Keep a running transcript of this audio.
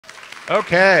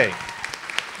Okay.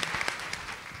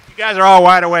 You guys are all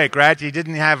wide awake, right? You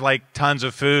didn't have like tons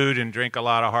of food and drink a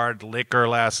lot of hard liquor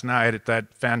last night at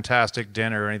that fantastic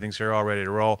dinner or anything, so you're all ready to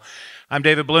roll. I'm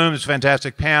David Bloom's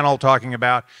fantastic panel talking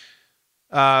about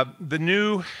the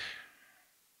new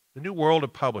world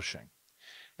of publishing.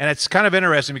 And it's kind of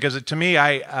interesting because to me,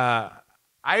 I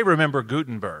remember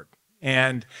Gutenberg.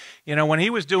 And, you know, when he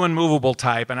was doing movable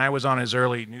type and I was on his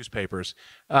early newspapers,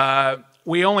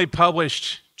 we only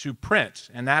published to print.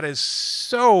 And that is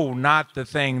so not the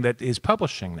thing that is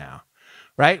publishing now,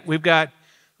 right? We've got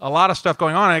a lot of stuff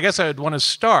going on. And I guess I would want to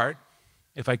start,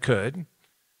 if I could,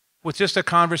 with just a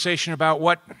conversation about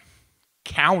what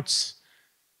counts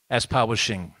as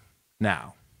publishing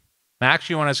now. Max,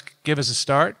 you want to give us a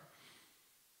start?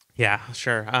 Yeah,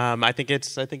 sure. I think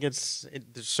there's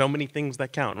so many things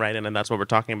that count, right? And that's what we're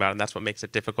talking about, and that's what makes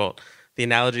it difficult. The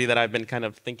analogy that I've been kind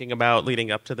of thinking about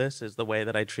leading up to this is the way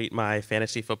that I treat my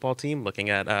fantasy football team, looking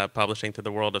at publishing through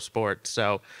the world of sports.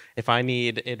 So if I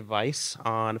need advice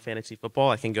on fantasy football,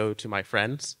 I can go to my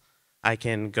friends, I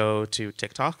can go to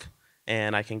TikTok,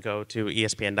 and I can go to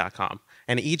ESPN.com.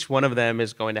 And each one of them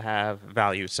is going to have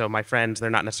value. So my friends, they're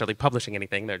not necessarily publishing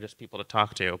anything. They're just people to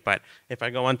talk to. But if I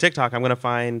go on TikTok, I'm going to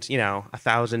find,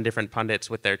 1,000 different pundits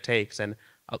with their takes. And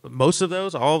most of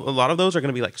those, a lot of those are going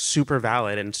to be like super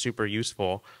valid and super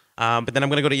useful. But then I'm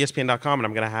going to go to ESPN.com and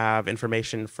I'm going to have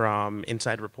information from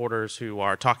inside reporters who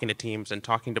are talking to teams and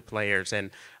talking to players and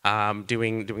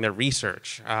doing their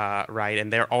research, right?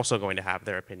 And they're also going to have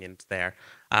their opinions there.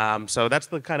 So that's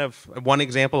the kind of one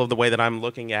example of the way that I'm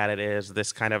looking at it is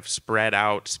this kind of spread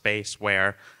out space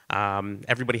where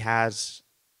everybody has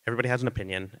an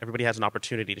opinion, everybody has an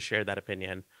opportunity to share that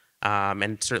opinion.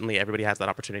 And certainly everybody has that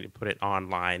opportunity to put it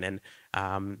online. And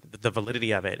the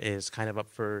validity of it is kind of up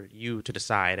for you to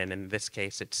decide. And in this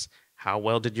case, it's how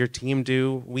well did your team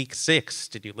do week 6?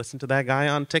 Did you listen to that guy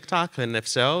on TikTok? And if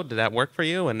so, did that work for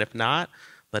you? And if not,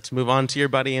 let's move on to your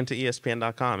buddy into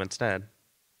ESPN.com instead.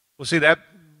 Well, see, that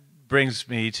brings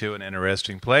me to an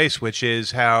interesting place, which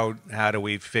is how do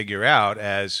we figure out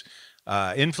as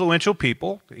influential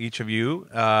people, each of you,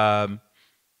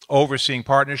 overseeing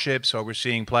partnerships,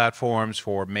 overseeing platforms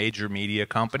for major media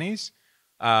companies.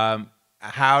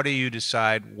 How do you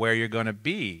decide where you're going to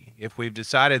be? If we've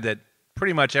decided that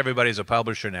pretty much everybody's a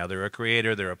publisher now, they're a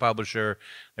creator, they're a publisher,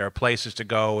 there are places to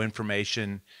go,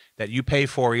 information that you pay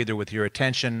for either with your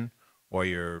attention or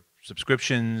your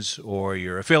subscriptions or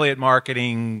your affiliate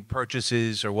marketing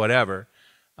purchases or whatever,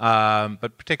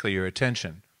 but particularly your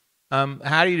attention.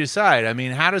 How do you decide? I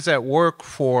mean, how does that work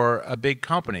for a big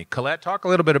company? Collette, talk a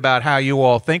little bit about how you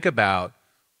all think about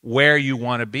where you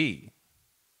want to be.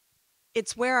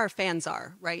 It's where our fans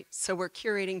are, right? So we're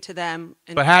curating to them.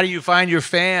 But how do you find your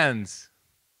fans?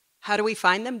 How do we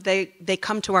find them? They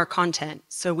come to our content.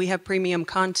 So we have premium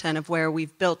content of where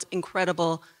we've built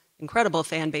incredible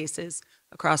fan bases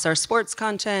across our sports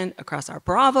content, across our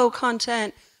Bravo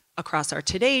content, across our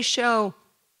Today Show.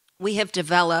 We have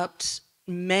developed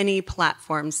many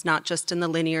platforms, not just in the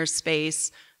linear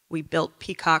space. We built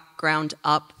Peacock ground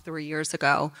up 3 years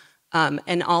ago,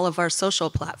 and all of our social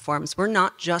platforms. We're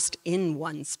not just in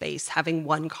one space having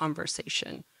one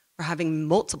conversation. We're having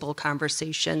multiple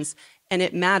conversations, and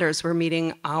it matters. We're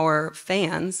meeting our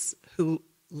fans who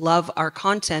love our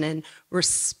content and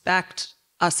respect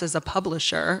us as a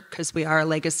publisher, because we are a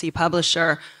legacy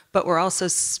publisher, but we're also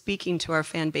speaking to our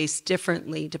fan base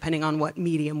differently depending on what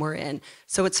medium we're in.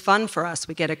 So it's fun for us.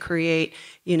 We get to create,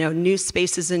 new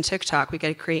spaces in TikTok. We get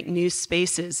to create new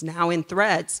spaces now in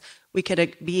Threads. We get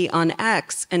to be on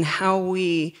X, and how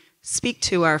we speak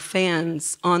to our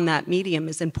fans on that medium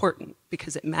is important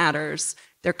because it matters.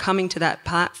 They're coming to that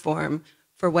platform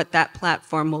for what that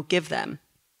platform will give them,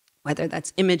 whether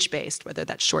that's image-based, whether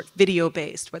that's short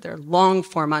video-based, whether long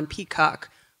form on Peacock.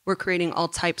 We're creating all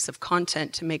types of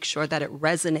content to make sure that it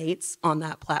resonates on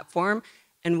that platform,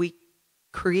 and we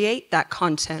create that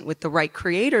content with the right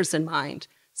creators in mind.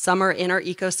 Some are in our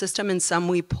ecosystem, and some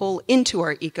we pull into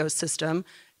our ecosystem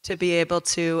to be able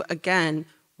to, again,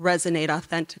 resonate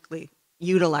authentically,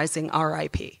 utilizing our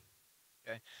IP.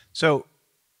 Okay. So,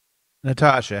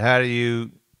 Natasha, how do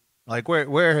you,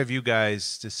 where have you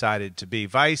guys decided to be?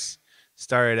 Vice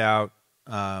started out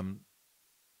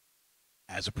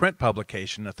as a print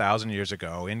publication 1,000 years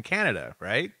ago in Canada,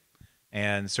 right?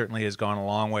 And certainly has gone a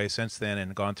long way since then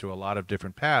and gone through a lot of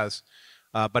different paths.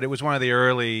 But it was one of the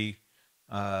early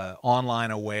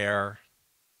online aware,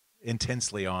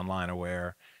 intensely online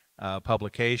aware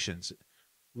publications.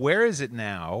 Where is it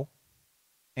now?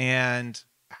 And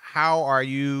how are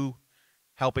you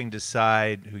helping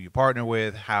decide who you partner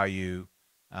with, how you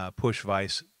push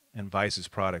Vice and Vice's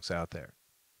products out there?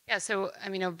 Yeah, so I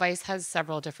mean, Vice has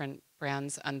several different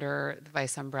brands under the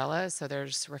Vice umbrella. So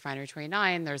there's Refinery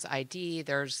 29, there's ID,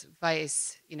 there's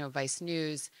Vice, Vice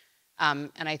News,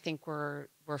 and I think we're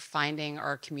finding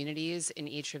our communities in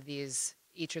each of these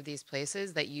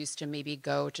places that used to maybe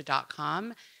go to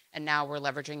 .com, and now we're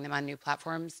leveraging them on new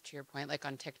platforms. To your point, like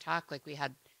on TikTok, like we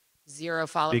had 0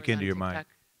 followers Speak into on your TikTok. mic.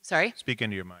 Sorry? Speak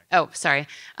into your mic. Oh, sorry.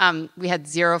 We had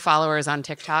 0 followers on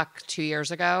TikTok 2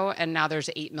 years ago, and now there's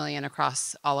 8 million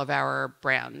across all of our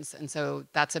brands. And so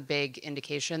that's a big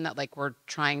indication that like we're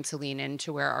trying to lean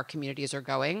into where our communities are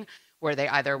going, where they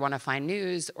either want to find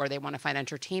news or they want to find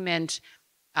entertainment,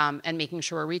 and making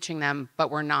sure we're reaching them,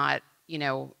 but we're not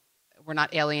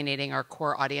alienating our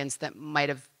core audience that might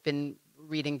have been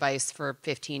reading Vice for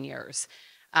 15 years.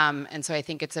 And so I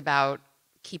think it's about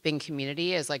keeping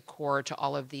community as like core to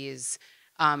all of these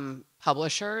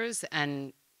publishers,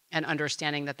 and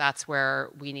understanding that that's where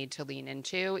we need to lean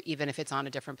into, even if it's on a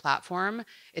different platform.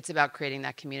 It's about creating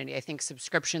that community. I think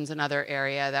subscription's another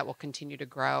area that will continue to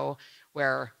grow,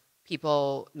 where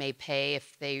people may pay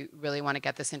if they really want to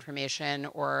get this information,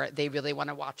 or they really want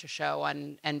to watch a show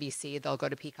on NBC, they'll go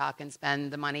to Peacock and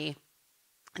spend the money.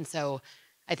 And so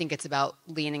I think it's about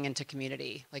leaning into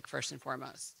community, like first and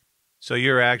foremost. So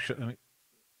you're actually,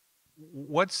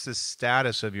 what's the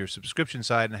status of your subscription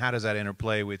side, and how does that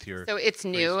interplay with your? So it's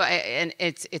new, and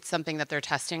it's something that they're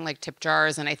testing, like tip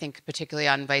jars, and I think particularly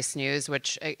on Vice News,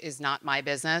 which is not my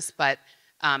business, but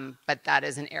that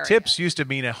is an area. Tips used to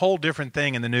mean a whole different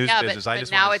thing in the news business. But I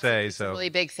just now want to say it's a really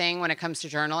big thing when it comes to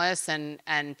journalists,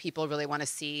 and people really want to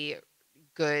see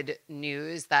good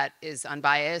news that is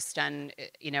unbiased, and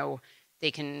they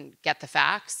can get the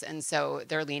facts, and so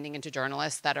they're leaning into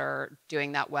journalists that are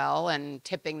doing that well and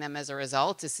tipping them as a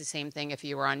result. It's the same thing if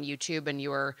you were on YouTube and you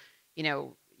were,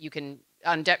 you can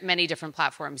on many different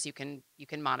platforms you can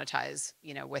monetize,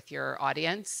 with your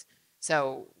audience.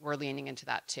 So we're leaning into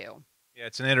that too. Yeah,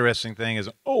 it's an interesting thing as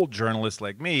an old journalist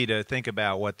like me to think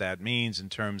about what that means in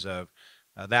terms of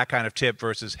that kind of tip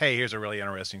versus, hey, here's a really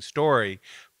interesting story.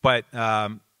 But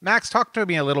Max, talk to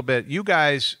me a little bit. You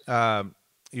guys.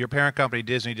 Your parent company,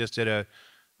 Disney, just did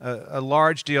a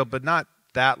large deal, but not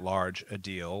that large a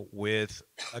deal, with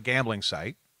a gambling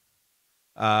site.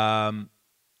 How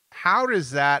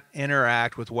does that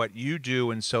interact with what you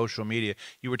do in social media?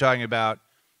 You were talking about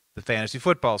the fantasy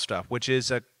football stuff, which is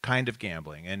a kind of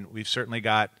gambling, and we've certainly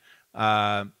got.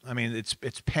 I mean,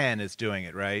 it's Penn is doing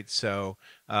it, right? So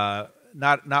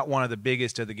not one of the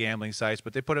biggest of the gambling sites,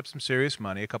 but they put up some serious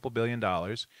money, a couple $2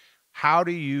 billion. How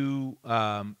do you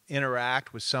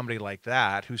interact with somebody like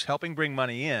that who's helping bring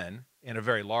money in a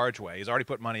very large way? He's already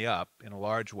put money up in a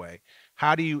large way.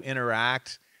 How do you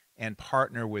interact and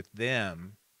partner with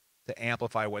them to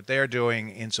amplify what they're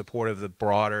doing in support of the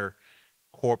broader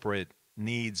corporate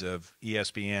needs of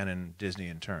ESPN and Disney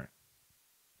in turn?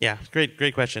 Yeah,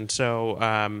 great question.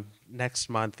 So next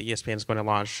month, ESPN is going to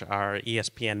launch our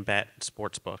ESPN Bet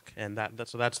sportsbook, and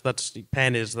that's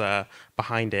Penn is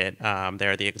behind it.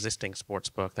 They're the existing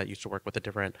sportsbook that used to work with a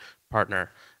different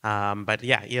partner. But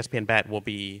yeah, ESPN Bet will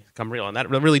become real, and that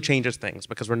really changes things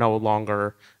because we're no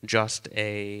longer just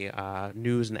a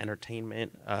news and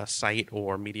entertainment site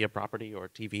or media property or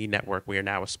TV network. We are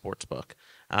now a sportsbook,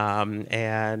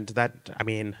 and that, I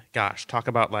mean, gosh, talk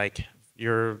about like.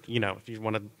 If you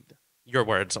want to, your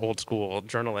words, old school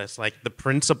journalists, like the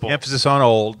principle. Emphasis on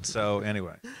old. So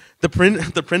anyway, the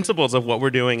principles of what we're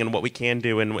doing and what we can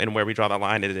do and where we draw the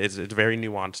line is very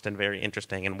nuanced and very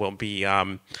interesting, and will be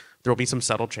there will be some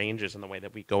subtle changes in the way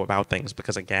that we go about things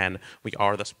because again, we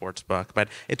are the sports book, but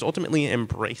it's ultimately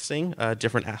embracing a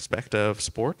different aspect of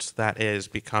sports that is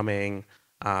becoming.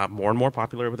 More and more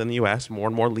popular within the U.S., more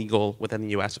and more legal within the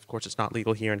U.S. Of course, it's not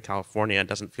legal here in California. It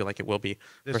doesn't feel like it will be.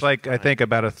 It's like I think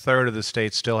about a third of the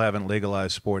states still haven't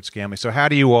legalized sports gambling. So how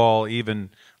do you all even,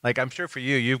 like, I'm sure for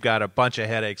you, you've got a bunch of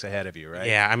headaches ahead of you, right?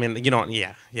 Yeah, I mean,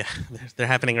 yeah, they're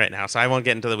happening right now. So I won't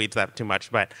get into the weeds that too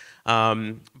much. But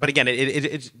again,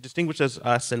 it distinguishes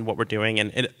us in what we're doing.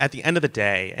 And at the end of the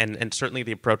day, and certainly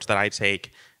the approach that I take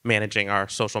managing our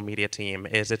social media team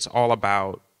is it's all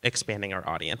about expanding our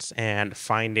audience and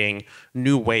finding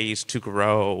new ways to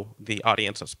grow the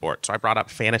audience of sports. So I brought up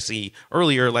fantasy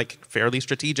earlier, like fairly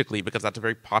strategically, because that's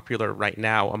very popular right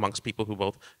now amongst people who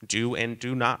both do and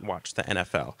do not watch the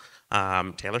NFL.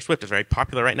 Taylor Swift is very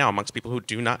popular right now amongst people who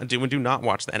do and do not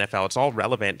watch the NFL. It's all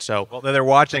relevant. So well, they're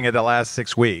watching it the last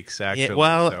 6 weeks, actually. Yeah,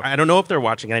 well, so. I don't know if they're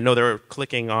watching. I know they're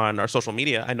clicking on our social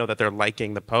media. I know that they're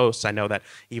liking the posts. I know that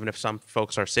even if some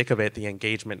folks are sick of it, the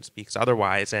engagement speaks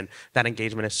otherwise. And that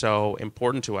engagement is so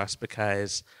important to us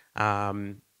because,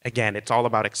 again, it's all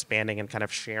about expanding and kind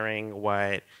of sharing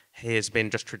what has been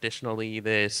just traditionally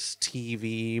this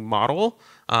TV model,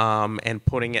 and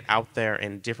putting it out there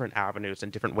in different avenues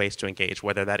and different ways to engage,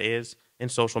 whether that is in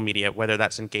social media, whether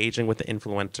that's engaging with the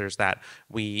influencers that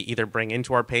we either bring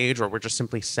into our page or we're just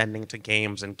simply sending to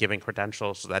games and giving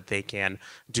credentials so that they can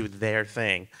do their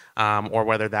thing, or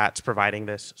whether that's providing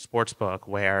this sports book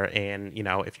where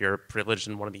if you're privileged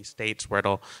in one of these states where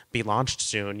it'll be launched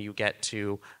soon, you get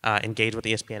to engage with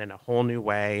ESPN in a whole new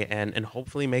way and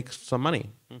hopefully make some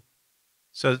money.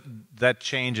 So that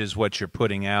changes what you're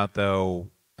putting out, though.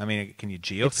 I mean, can you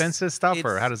geofence this stuff,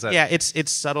 or how does that? Yeah,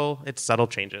 it's subtle. It's subtle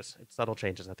changes. It's subtle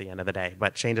changes at the end of the day,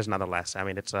 but changes nonetheless. I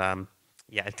mean, it's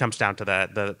it comes down to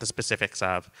the specifics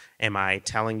of, am I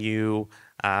telling you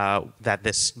that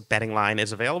this betting line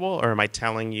is available, or am I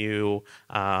telling you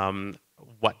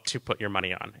what to put your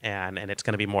money on? And it's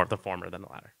going to be more of the former than the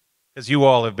latter. Because you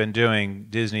all have been doing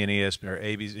Disney and ESPN, or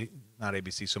ABC, not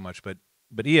ABC so much, but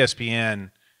ESPN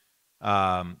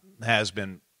has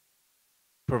been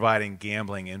providing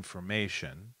gambling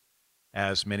information,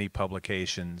 as many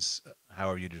publications,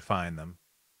 however you define them,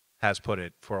 has put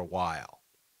it for a while.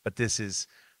 But this is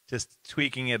just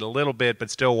tweaking it a little bit, but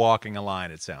still walking a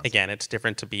line, it sounds. Again, it's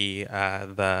different to be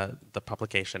the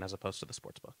publication as opposed to the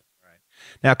sports book. Right.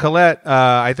 Now, Collette,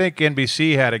 I think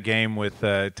NBC had a game with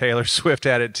Taylor Swift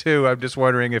at it too. I'm just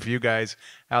wondering if you guys,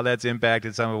 how that's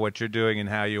impacted some of what you're doing and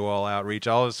how you all outreach.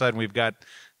 All of a sudden, we've got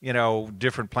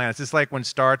different planets. It's like when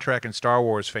Star Trek and Star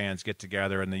Wars fans get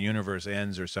together and the universe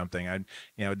ends or something.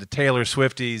 The Taylor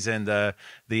Swifties and the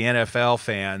NFL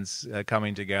fans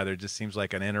coming together just seems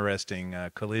like an interesting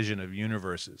collision of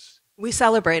universes. We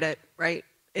celebrate it, right?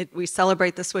 We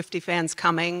celebrate the Swiftie fans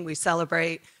coming. We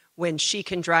celebrate when she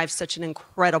can drive such an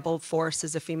incredible force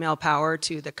as a female power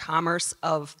to the commerce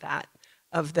of that,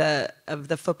 of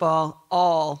the football.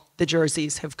 All the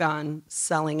jerseys have gone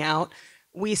selling out.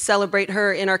 We celebrate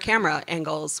her in our camera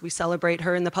angles. We celebrate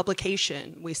her in the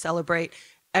publication. We celebrate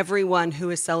everyone who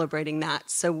is celebrating that.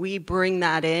 So we bring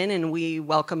that in and we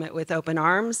welcome it with open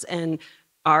arms, and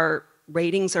our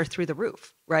ratings are through the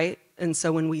roof, right? And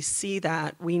so when we see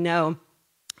that, we know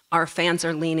our fans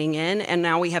are leaning in, and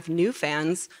now we have new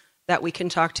fans that we can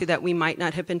talk to that we might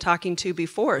not have been talking to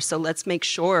before. So let's make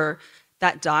sure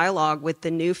that dialogue with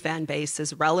the new fan base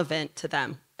is relevant to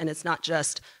them. And it's not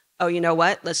just, oh, you know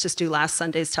what? Let's just do last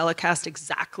Sunday's telecast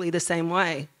exactly the same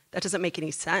way. That doesn't make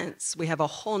any sense. We have a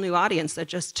whole new audience that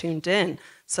just tuned in.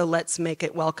 So let's make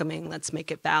it welcoming. Let's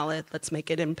make it valid. Let's make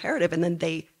it imperative. And then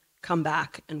they come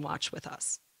back and watch with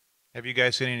us. Have you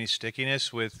guys seen any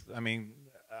stickiness with,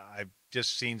 I've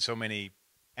just seen so many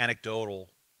anecdotal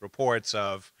reports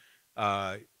of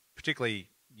particularly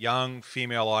young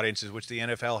female audiences, which the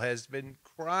NFL has been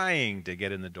crying to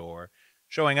get in the door,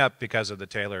 showing up because of the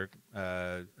Taylor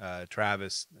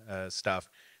Travis stuff.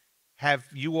 Have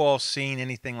you all seen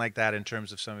anything like that in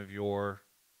terms of some of your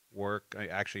work?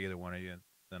 Actually, either one of you,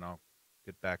 then I'll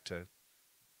get back to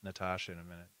Natasha in a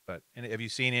minute. But have you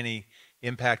seen any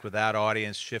impact with that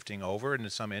audience shifting over into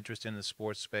some interest in the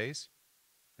sports space?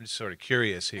 I'm just sort of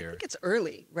curious here. I think it's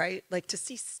early, right? Like, to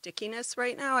see stickiness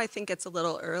right now, I think it's a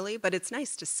little early, but it's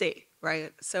nice to see,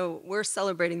 right? So we're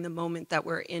celebrating the moment that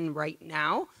we're in right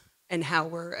now, and how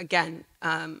we're, again,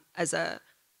 as a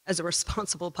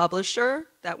responsible publisher,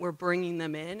 that we're bringing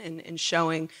them in and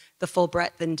showing the full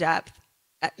breadth and depth.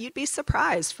 You'd be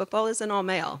surprised. Football isn't all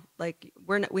male. Like,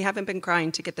 we haven't been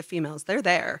crying to get the females. They're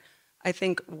there. I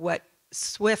think what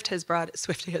Swiftie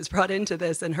has brought into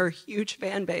this, and her huge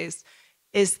fan base,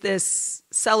 is this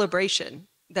celebration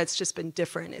that's just been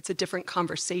different. It's a different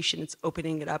conversation. It's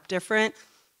opening it up different,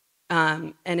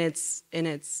 and it's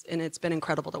been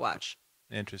incredible to watch.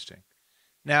 Interesting.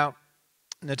 Now,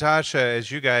 Natasha, as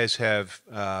you guys have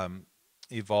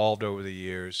evolved over the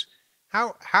years,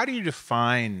 how do you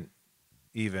define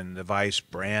even the Vice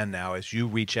brand now as you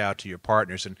reach out to your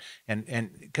partners, and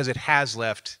because it has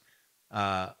left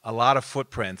a lot of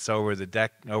footprints over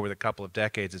the couple of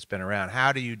decades it's been around?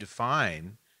 How do you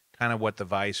define kind of what the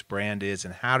Vice brand is,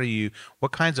 and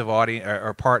what kinds of audience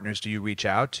or partners do you reach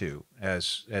out to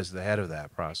as the head of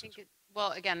that process?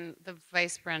 Well, again, the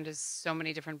Vice brand is so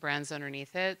many different brands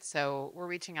underneath it. So we're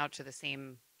reaching out to the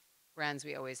same brands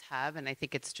we always have. And I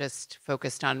think it's just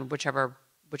focused on whichever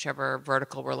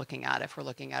vertical we're looking at. If we're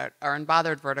looking at our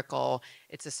unbothered vertical,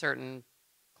 it's a certain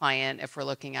client. If we're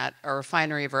looking at our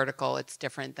refinery vertical, it's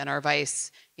different than our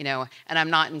Vice, and I'm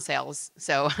not in sales.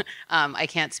 So I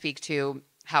can't speak to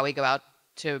how we go out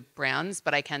to brands,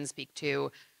 but I can speak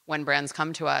to when brands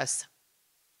come to us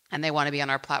and they want to be on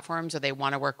our platforms or they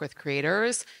want to work with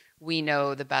creators, we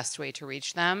know the best way to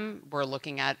reach them. We're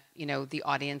looking at, the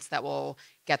audience that will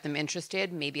get them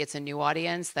interested. Maybe it's a new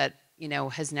audience that,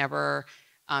 has never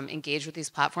engaged with these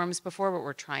platforms before, but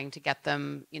we're trying to get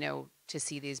them, to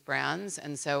see these brands.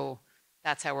 And so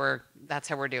that's how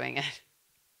we're doing it.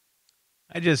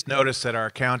 I just noticed that our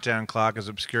countdown clock is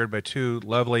obscured by two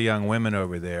lovely young women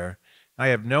over there. I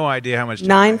have no idea how much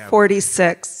time I have.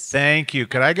 9:46. Thank you.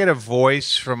 Could I get a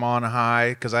voice from on high?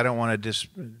 Because I don't want to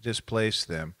displace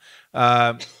them.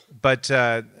 But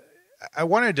I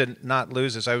wanted to not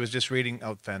lose this. I was just reading.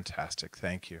 Oh, fantastic.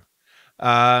 Thank you.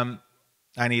 I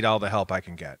need all the help I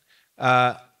can get.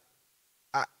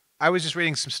 I was just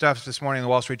reading some stuff this morning in the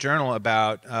Wall Street Journal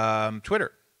about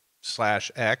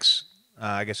Twitter/X.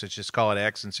 I guess let's just call it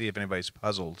X and see if anybody's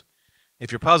puzzled.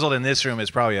 If you're puzzled in this room, it's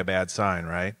probably a bad sign,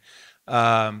 right?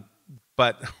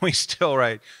 But we still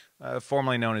write,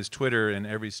 formerly known as Twitter, in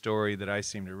every story that I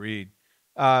seem to read.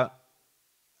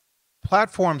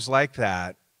 Platforms like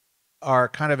that are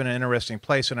kind of in an interesting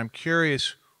place, and I'm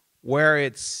curious where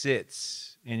it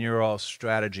sits in your all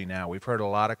strategy now. We've heard a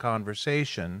lot of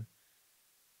conversation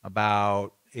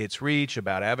about its reach,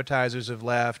 about advertisers have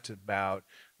left, about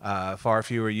far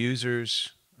fewer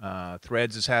users.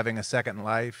 Threads is having a second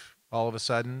life all of a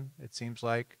sudden, it seems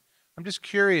like. I'm just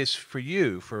curious for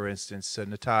you, for instance,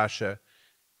 Natasha,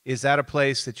 is that a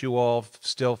place that you all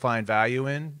still find value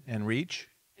in and reach?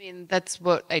 I mean, that's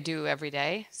what I do every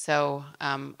day. So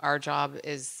our job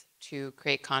is to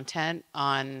create content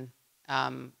on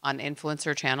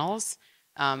influencer channels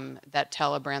that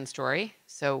tell a brand story.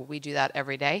 So we do that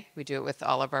every day. We do it with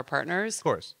all of our partners. Of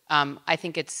course. I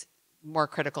think it's more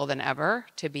critical than ever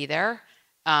to be there.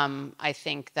 I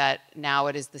think that now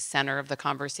it is the center of the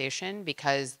conversation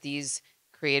because these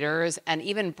creators and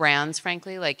even brands,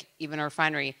 frankly, like even a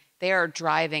refinery, they are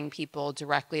driving people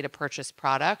directly to purchase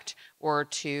product or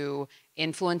to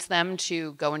influence them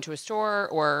to go into a store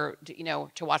or,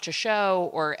 to watch a show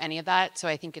or any of that. So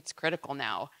I think it's critical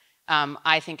now.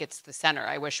 I think it's the center.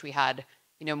 I wish we had,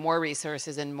 more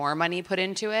resources and more money put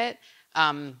into it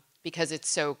because it's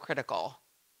so critical.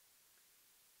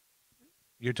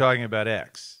 You're talking about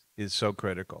X is so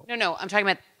critical. No, I'm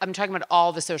talking about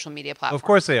all the social media platforms. Of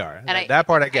course they are. And that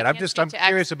part I get. I'm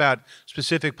curious about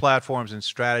specific platforms and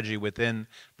strategy within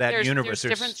that universe.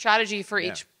 There's different strategy for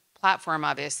each platform,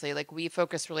 obviously. Like we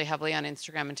focus really heavily on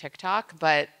Instagram and TikTok,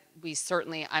 but we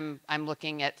certainly, I'm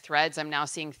looking at Threads. I'm now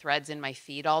seeing Threads in my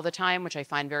feed all the time, which I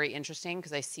find very interesting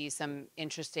because I see some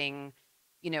interesting,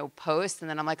 posts, and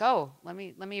then I'm like, oh, let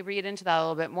me read into that a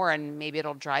little bit more, and maybe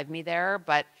it'll drive me there.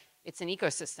 But it's an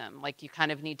ecosystem. Like you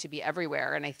kind of need to be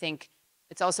everywhere. And I think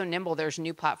it's also nimble. There's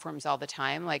new platforms all the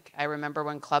time. Like I remember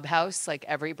when Clubhouse, like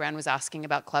every brand was asking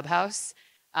about Clubhouse.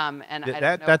 And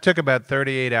that took about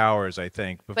 38 hours, I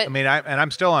think. But,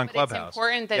 I'm still on Clubhouse. It's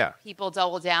important that people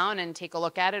double down and take a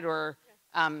look at it or,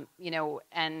 and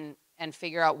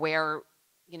figure out where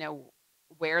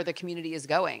the community is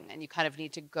going, and you kind of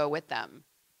need to go with them.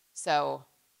 So,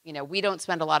 we don't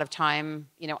spend a lot of time,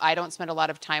 I don't spend a lot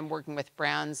of time working with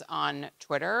brands on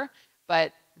Twitter,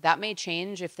 but that may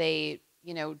change if they,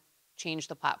 change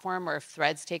the platform or if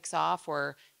Threads takes off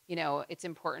or, it's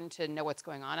important to know what's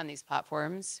going on these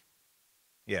platforms.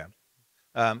 Yeah.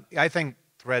 I think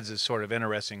Threads is sort of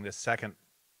interesting this second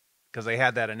because they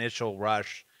had that initial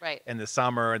rush in the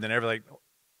summer and then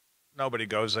nobody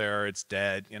goes there, it's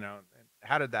dead,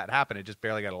 How did that happen? It just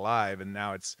barely got alive, and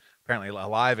now it's apparently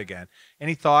alive again.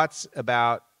 Any thoughts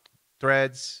about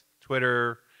Threads,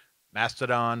 Twitter,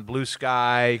 Mastodon, Blue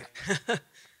Sky?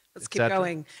 Let's keep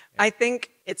going. I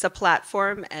think it's a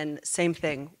platform, and same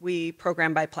thing. We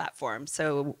program by platform.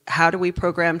 So how do we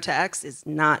program to X is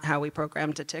not how we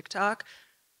program to TikTok,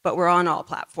 but we're on all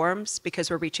platforms because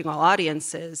we're reaching all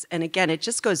audiences. And again, it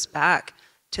just goes back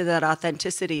to that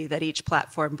authenticity that each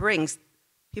platform brings.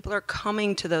 People are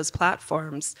coming to those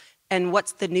platforms. And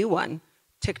what's the new one?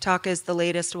 TikTok is the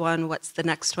latest one. What's the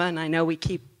next one? I know we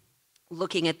keep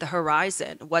looking at the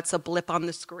horizon. What's a blip on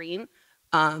the screen?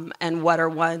 And what are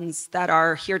ones that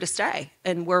are here to stay?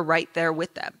 And we're right there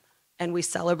with them. And we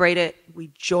celebrate it.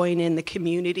 We join in the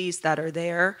communities that are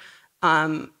there.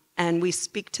 And we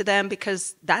speak to them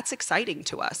because that's exciting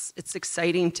to us. It's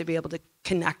exciting to be able to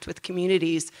connect with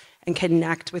communities and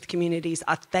connect with communities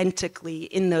authentically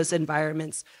in those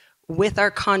environments with our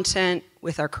content,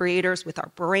 with our creators, with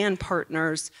our brand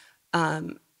partners,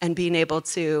 and being able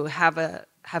to have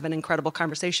an incredible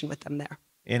conversation with them there.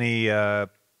 Any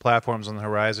platforms on the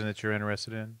horizon that you're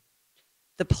interested in?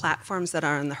 The platforms that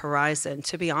are on the horizon,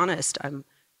 to be honest, I'm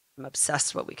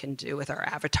obsessed what we can do with our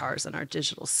avatars and our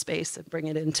digital space and bring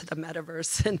it into the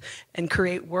metaverse and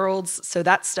create worlds. So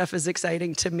that stuff is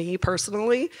exciting to me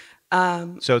personally.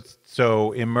 So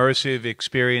immersive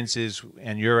experiences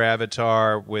and your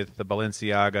avatar with the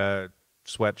Balenciaga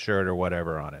sweatshirt or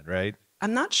whatever on it, right?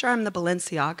 I'm not sure I'm the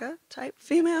Balenciaga type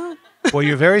female. Well,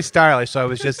 you're very stylish, so I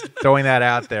was just throwing that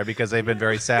out there because they've been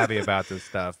very savvy about this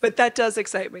stuff. But that does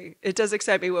excite me. It does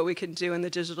excite me what we can do in the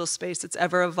digital space. It's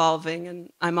ever evolving,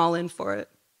 and I'm all in for it.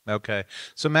 Okay.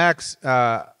 So, Max,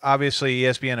 obviously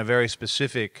ESPN, a very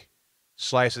specific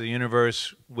slice of the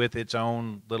universe with its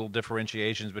own little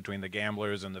differentiations between the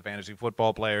gamblers and the fantasy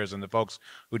football players and the folks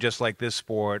who just like this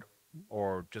sport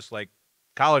or just like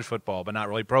college football, but not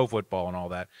really pro football and all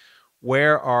that.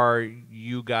 Where are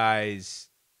you guys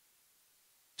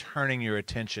turning your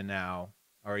attention now?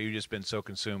 Or have you just been so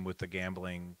consumed with the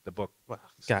gambling, the book? Well,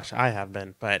 gosh, I have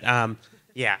been. But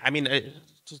yeah, I mean,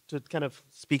 just to kind of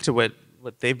speak to what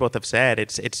they both have said,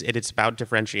 it's about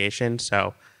differentiation.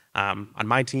 So on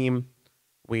my team,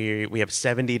 we have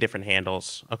 70 different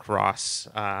handles across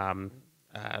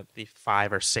the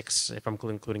 5 or 6, if I'm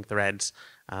including Threads,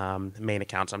 main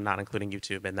accounts. I'm not including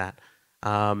YouTube in that,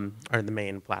 or the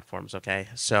main platforms, okay?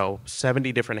 So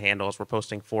 70 different handles. We're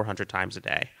posting 400 times a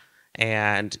day.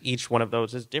 And each one of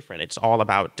those is different. It's all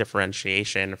about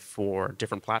differentiation for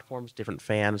different platforms, different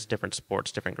fans, different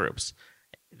sports, different groups.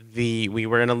 We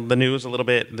were in the news a little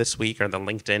bit this week, or the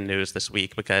LinkedIn news this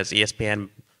week, because ESPN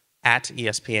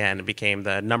became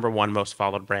the #1 most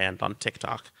followed brand on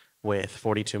TikTok with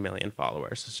 42 million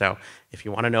followers. So if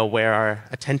you want to know where our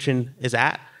attention is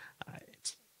at,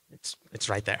 it's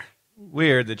right there.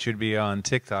 Weird that you'd be on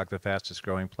TikTok, the fastest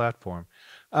growing platform.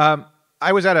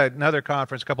 I was at another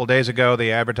conference a couple of days ago.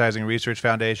 The Advertising Research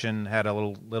Foundation had a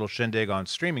little shindig on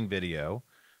streaming video,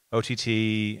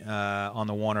 OTT, on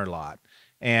the Warner lot.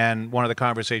 And one of the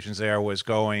conversations there was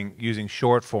using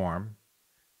short form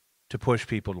to push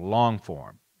people to long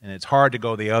form. And it's hard to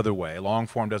go the other way. Long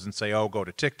form doesn't say, oh, go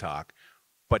to TikTok.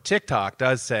 But TikTok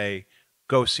does say,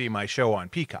 go see my show on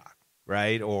Peacock,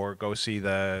 right? Or go see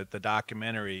the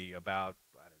documentary about,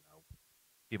 I don't know,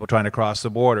 people trying to cross the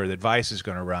border that Vice is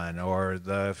going to run, or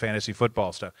the fantasy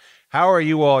football stuff. How are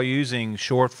you all using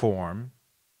short form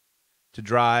to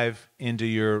drive into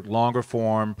your longer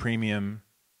form premium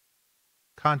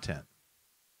content?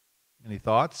 Any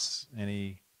thoughts?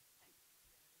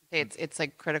 It's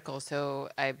like critical. So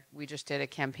we just did a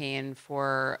campaign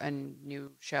for a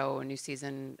new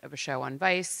season of a show on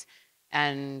Vice,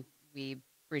 and we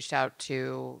reached out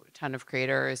to a ton of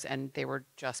creators, and they were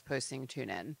just posting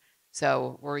TuneIn.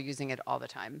 So we're using it all the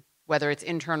time, whether it's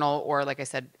internal or, like I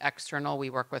said, external. We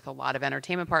work with a lot of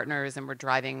entertainment partners, and we're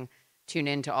driving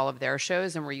TuneIn to all of their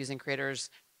shows, and we're using creators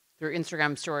through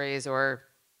Instagram stories or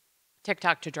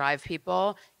TikTok to drive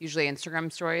people, usually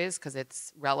Instagram stories because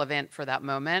it's relevant for that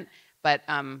moment. But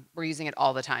we're using it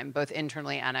all the time, both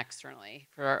internally and externally,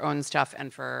 for our own stuff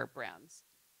and for brands.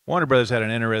 Warner Brothers had an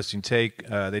interesting take.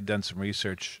 They'd done some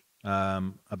research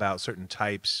about certain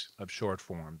types of short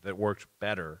form that worked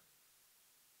better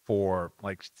for,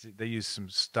 like, they used some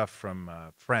stuff from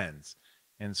Friends.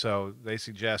 And so they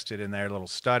suggested in their little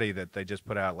study that they just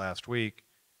put out last week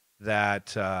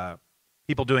that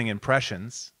people doing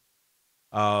impressions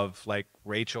of, like,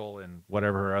 Rachel and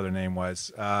whatever her other name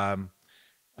was,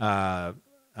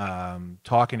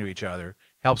 talking to each other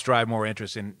helps drive more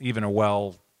interest in even a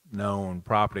well-known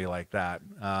property like that.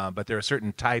 But there are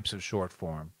certain types of short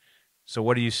form. So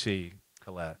what do you see,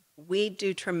 Collette? We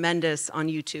do tremendous on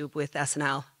YouTube with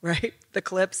SNL, right? The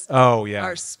clips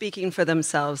are speaking for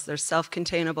themselves. They're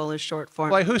self-containable as short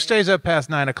form. Well, who stays up past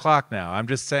 9 o'clock now? I'm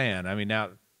just saying. I mean, now,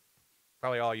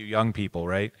 probably all you young people,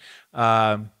 right?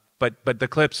 But the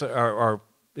clips are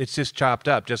it's just chopped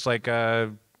up, just like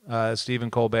Stephen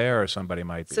Colbert or somebody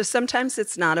might be. So sometimes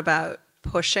it's not about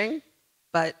pushing,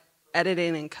 but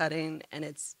editing and cutting, and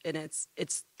it's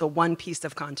the one piece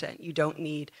of content. You don't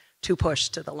need to push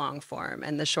to the long form,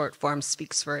 and the short form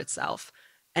speaks for itself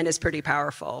and is pretty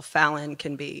powerful. Fallon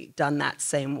can be done that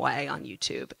same way on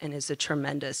YouTube and is a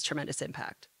tremendous, tremendous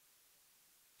impact.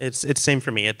 It's same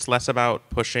for me. It's less about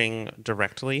pushing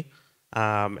directly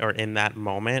or in that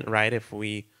moment, right? If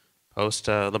we post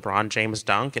a LeBron James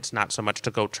dunk, it's not so much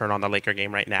to go turn on the Laker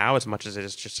game right now as much as it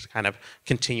is just to kind of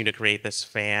continue to create this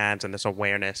fans and this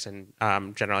awareness and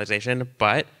generalization.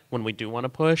 But when we do want to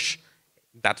push,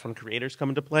 that's when creators come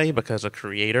into play, because a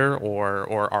creator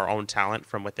or our own talent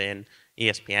from within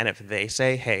ESPN, if they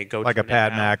say, hey, go like a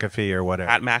Pat McAfee or whatever.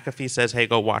 Pat McAfee says, hey,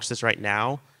 go watch this right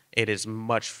now. It is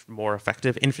much more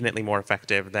effective, infinitely more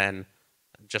effective than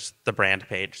just the brand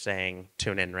page saying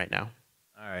tune in right now.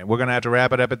 All right, we're going to have to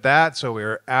wrap it up at that, so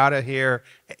we're out of here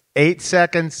 8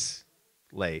 seconds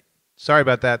late. Sorry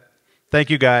about that. Thank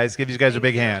you, guys. Give you guys a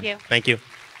big hand. Thank you.